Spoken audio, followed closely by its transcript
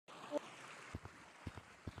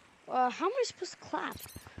How am I supposed to clap?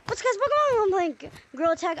 What's guys, Pokemon? I'm playing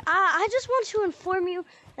Gorilla Tag. I just want to inform you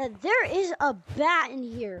that there is a bat in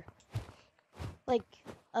here. Like,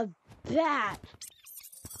 a bat.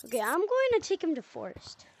 Okay, I'm going to take him to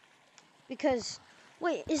Forest. Because,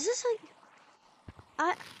 wait, is this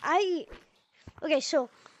like... Okay, so,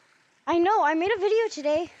 I know, I made a video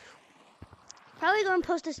today. Probably going to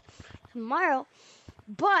post this tomorrow.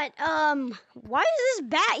 But, why is this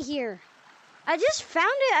bat here? I just found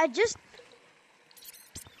it.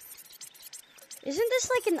 Isn't this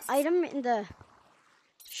like an item in the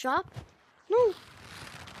shop? No.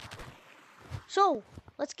 So,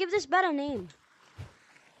 let's give this bat a name.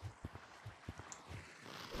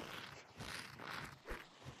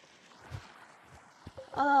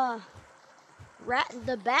 Rat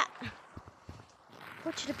the Bat.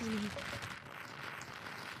 What should it be named?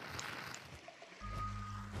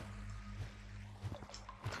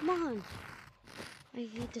 Come on. I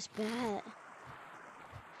hate this bat.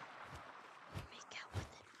 Make out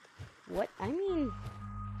with it. What? I mean...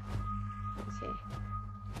 Okay.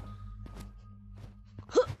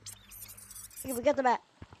 Okay, we got the bat.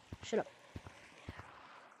 Shut up.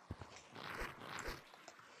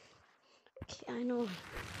 Okay, I know.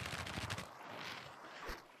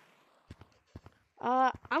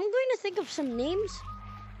 I'm going to think of some names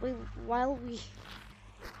while we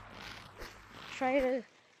try to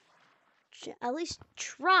at least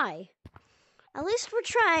try. At least we're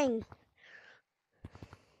trying.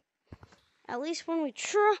 At least when we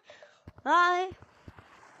try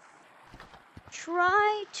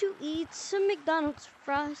to eat some McDonald's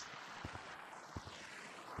fries.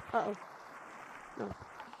 Uh-oh. No.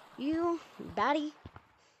 You, Batty.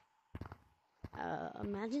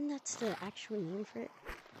 Imagine that's the actual name for it.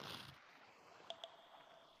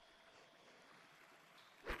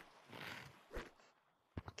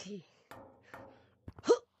 Okay.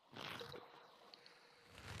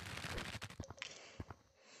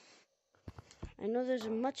 I know there's a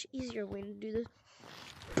much easier way to do this,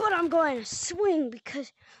 but I'm going to swing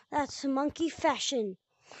because that's monkey fashion.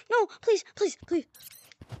 No, please, please, please.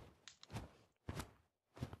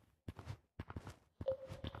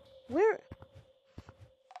 Where?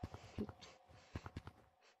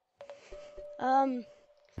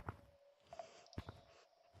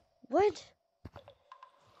 What?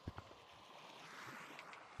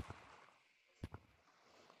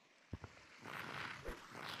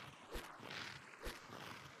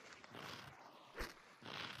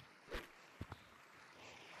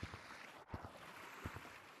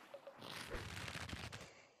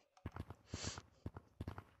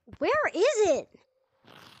 Where is it?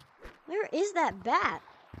 Where is that bat?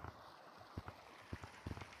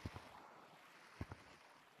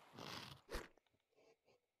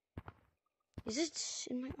 Is it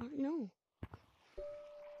in my arm? No.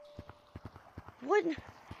 What?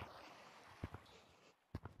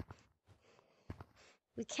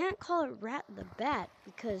 We can't call it Rat the Bat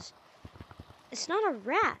because it's not a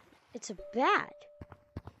rat. It's a bat.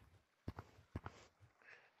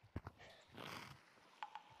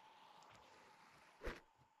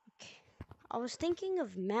 Okay. I was thinking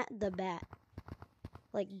of Matt the Bat.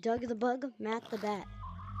 Like Doug the Bug, Matt the Bat.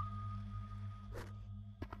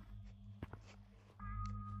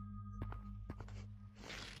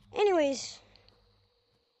 Anyways,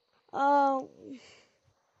 wait,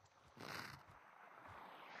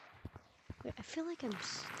 I feel like I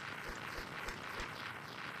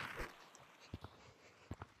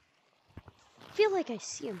feel like I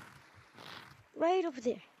see him right over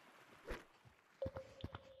there.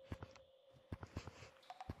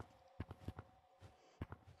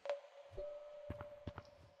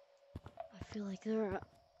 I feel like there are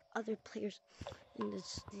other players in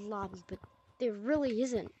this lobby, but there really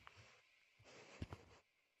isn't.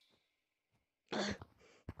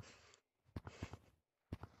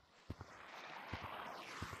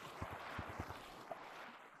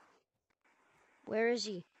 Where is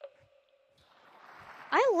he?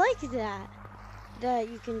 I like that. That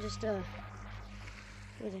you can just,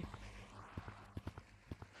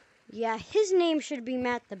 yeah, his name should be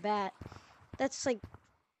Matt the Bat. That's like,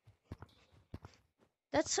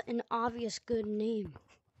 that's an obvious good name.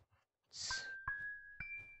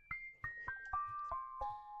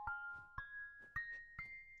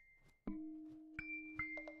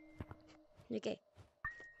 Okay.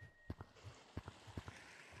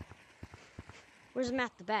 Where's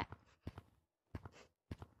Matt the Bat?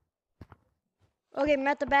 Okay,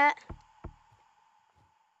 Matt the Bat.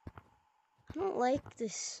 I don't like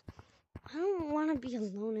this. I don't want to be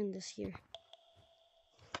alone in this here.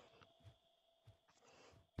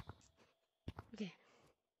 Okay.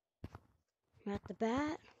 Matt the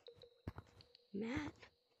Bat. Matt.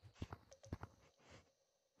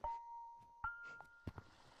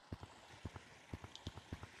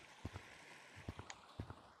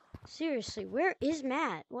 Seriously, where is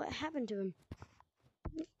Matt? What happened to him?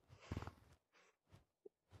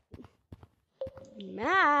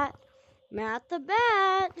 Matt! Matt the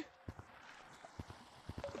Bat!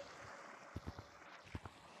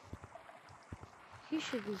 He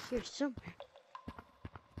should be here somewhere.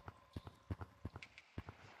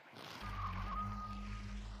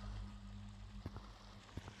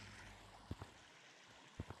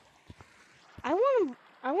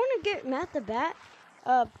 I want to get Matt the Bat.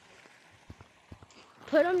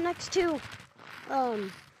 Put him next to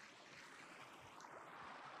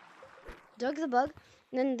Doug the Bug,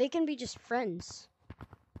 and then they can be just friends.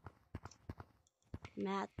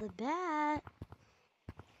 Matt the Bat.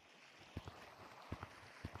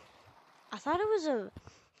 I thought it was a...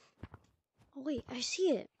 Oh wait, I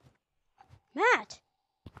see it. Matt!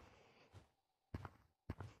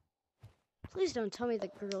 Please don't tell me the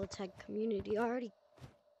Gorilla Tag community already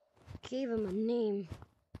gave him a name.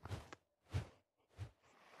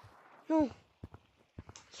 No.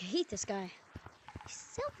 I hate this guy.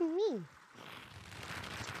 He's so mean.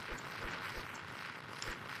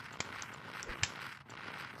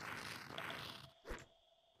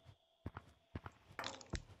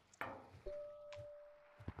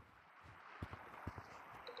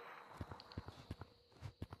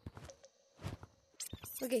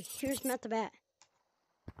 Okay, here's Matt the Bat.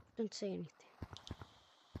 Don't say anything.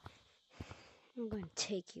 I'm going to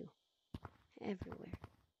take you everywhere.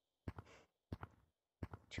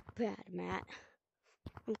 Too bad, Matt.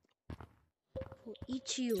 We'll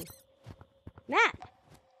eat you. Matt!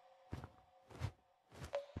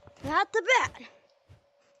 Matt the Bat!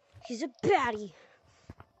 He's a baddie.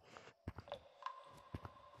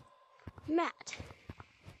 Matt.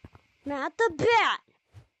 Matt the Bat!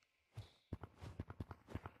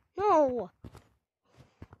 No!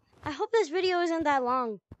 I hope this video isn't that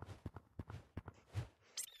long.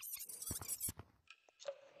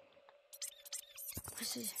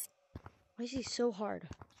 Why is he so hard?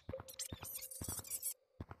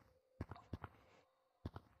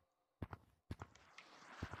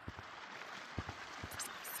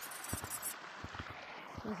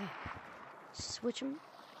 Okay. Switch him.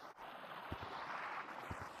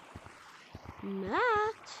 Matt.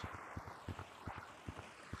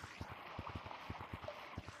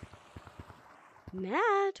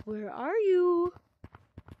 Matt, where are you?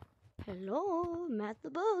 Hello, Matt the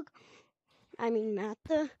Bug. I mean, Matt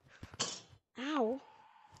the... Ow.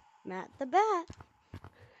 Matt the Bat.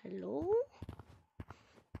 Hello?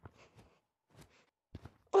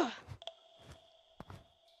 Ugh.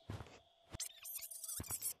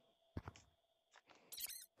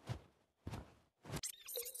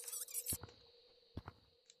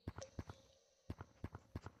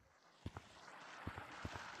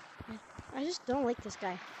 I just don't like this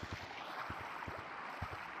guy.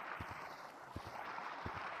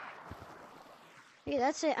 Okay,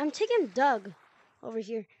 that's it. I'm taking Doug over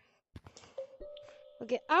here.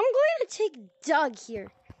 Okay, I'm going to take Doug here.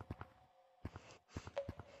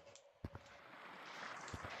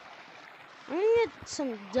 I'm going to get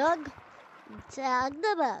some Doug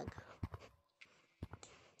the Bug.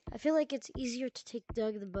 I feel like it's easier to take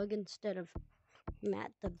Doug the Bug instead of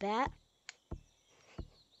Matt the Bat.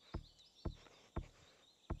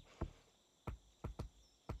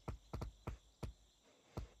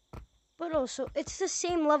 But also, it's the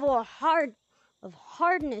same level of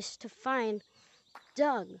hardness to find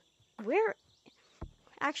Doug. Where?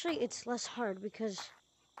 Actually, it's less hard because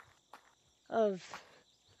of...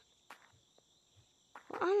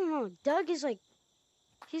 I don't know. Doug is like...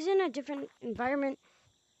 He's in a different environment.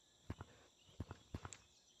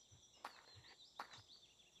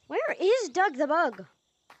 Where is Doug the Bug?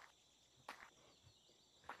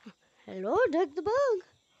 Hello, Doug the Bug.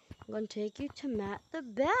 I'm going to take you to Matt the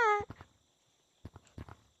Bat.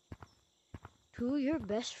 To your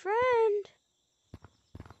best friend.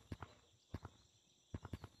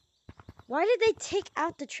 Why did they take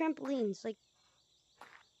out the trampolines? Like,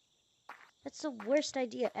 that's the worst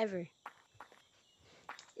idea ever.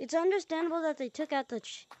 It's understandable that they took out the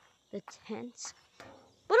tents.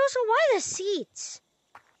 But also, why the seats?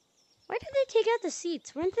 Why did they take out the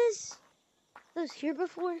seats? Weren't those here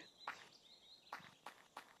before?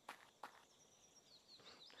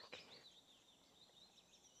 Okay.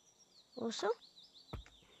 Also,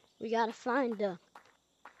 we gotta find Doug.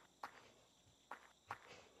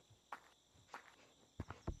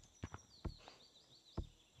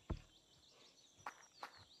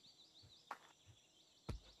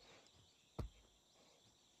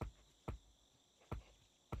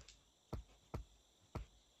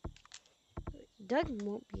 Doug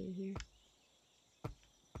won't be in here.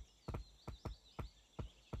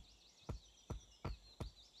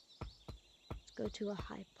 Let's go to a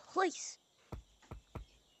high place.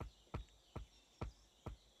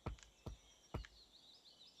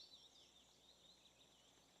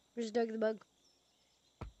 Where's Doug the Bug?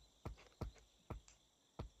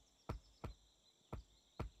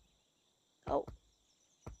 Oh,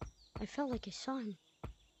 I felt like I saw him,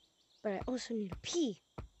 but I also need to pee.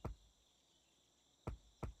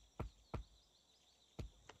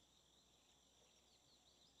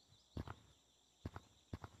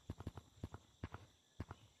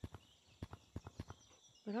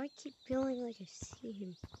 But I keep feeling like I see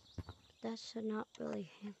him. That's not really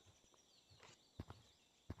him.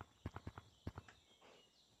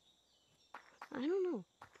 I don't know.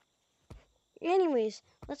 Anyways,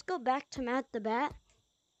 let's go back to Matt the Bat.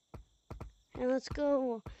 And let's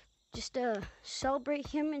go just celebrate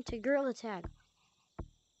him into Gorilla Tag.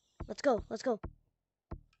 Let's go, let's go.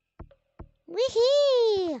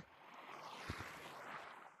 Wee-hee!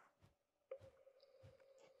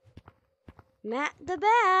 Matt the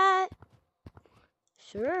Bat!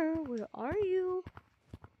 Sir, where are you?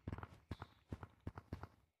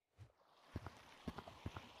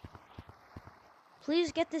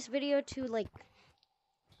 Please get this video to like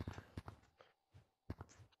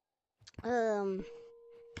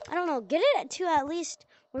I don't know, get it to at least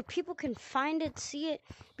where people can find it, see it,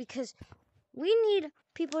 because we need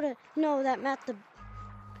people to know that Matt the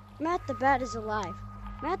Bat is alive.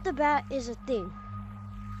 Matt the Bat is a thing.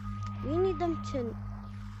 We need them to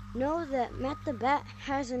know that Matt the Bat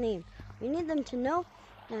has a name. We need them to know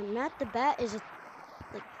that Matt the Bat is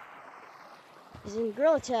in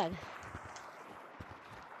Gorilla Tag.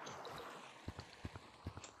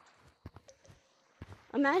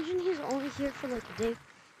 Imagine he's only here for like a day.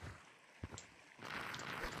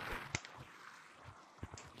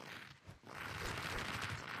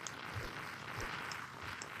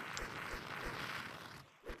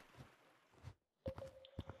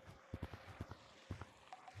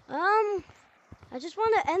 I just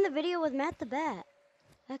want to end the video with Matt the Bat.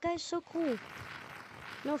 That guy's so cool.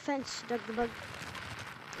 No offense, Doug the Bug.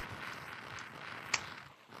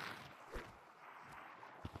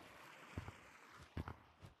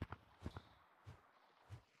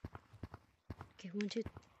 Okay, 1, 2,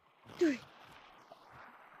 3.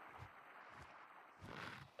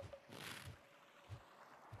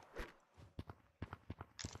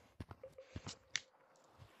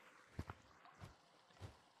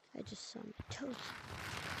 I just saw my toes.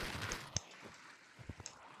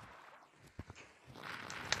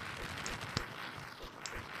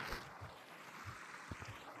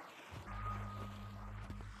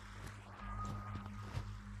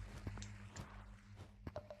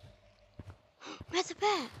 Matt the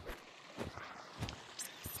Bat!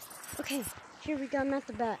 Okay, here we go, Matt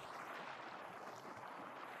the Bat.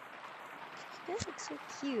 You guys look so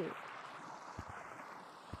cute.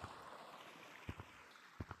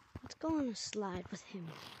 Let's go on a slide with him.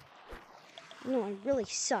 No, I really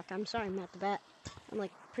suck. I'm sorry, Matt the Bat. I'm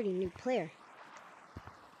like a pretty new player.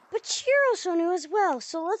 But you're also new as well,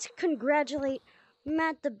 so let's congratulate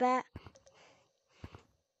Matt the Bat.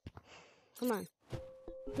 Come on.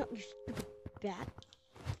 No, you stupid bat.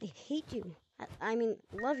 I hate you. I mean,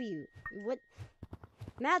 love you. What?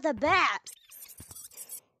 Matt the Bat!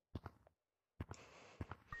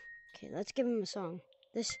 Okay, let's give him a song.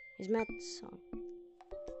 This is Matt's song.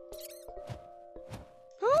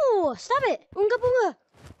 Oh, stop it! Unga bunga!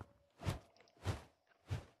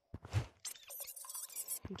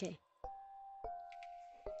 Okay.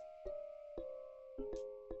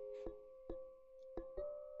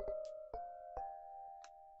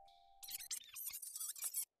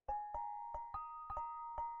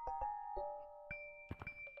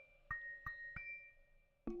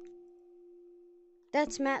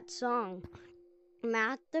 That's Matt's song.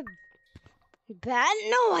 Matt the Bat?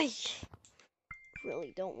 No, I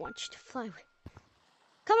really don't want you to fly away.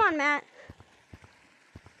 Come on, Matt.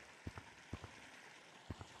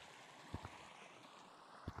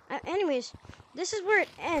 Anyways, this is where it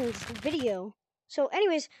ends the video. So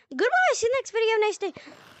anyways, goodbye. See you next video. Nice day.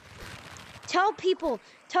 Tell people.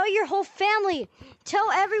 Tell your whole family. Tell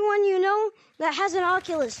everyone you know that has an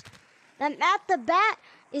Oculus that Matt the Bat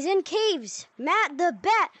is in caves. Matt the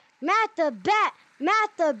Bat. Matt the Bat. Matt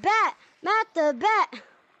the Bat. Matt the Bat.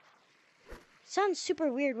 Sounds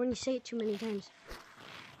super weird when you say it too many times.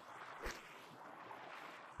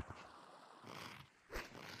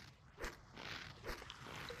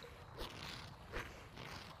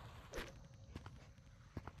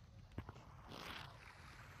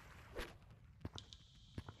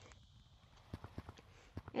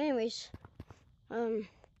 Anyways,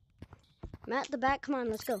 Matt the Bat, come on,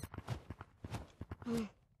 let's go.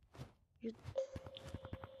 You're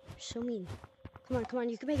so mean. Come on,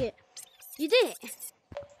 you can make it. You did it!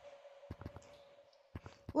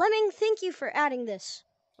 Lemming, thank you for adding this.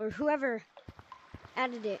 Or whoever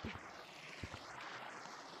added it.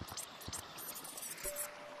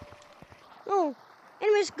 Oh,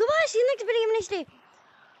 anyways, goodbye. See you next video. Have a nice day.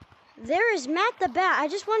 There is Matt the Bat. I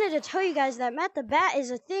just wanted to tell you guys that Matt the Bat is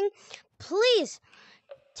a thing. Please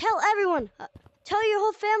tell everyone. Tell your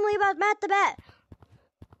whole family about Matt the Bat.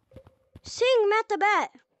 Sing Matt the Bat.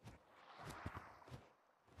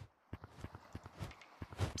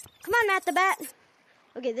 Come on, Matt the Bat.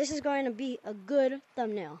 Okay, this is going to be a good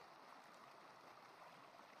thumbnail.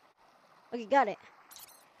 Okay, got it.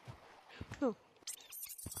 Oh.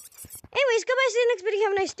 Anyways, goodbye. See you next video.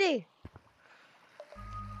 Have a nice day.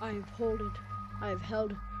 I've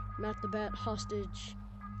held Matt the Bat hostage.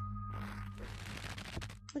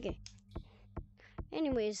 Okay.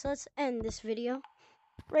 Anyways, let's end this video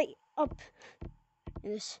right up in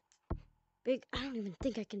this big. I don't even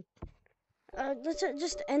think I can. Let's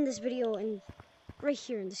just end this video and right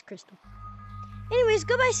here in this crystal. Anyways,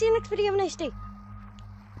 goodbye. See you next video. Have a nice day.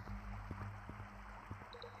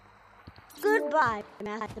 Goodbye,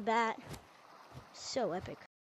 Matt the Bat. So epic.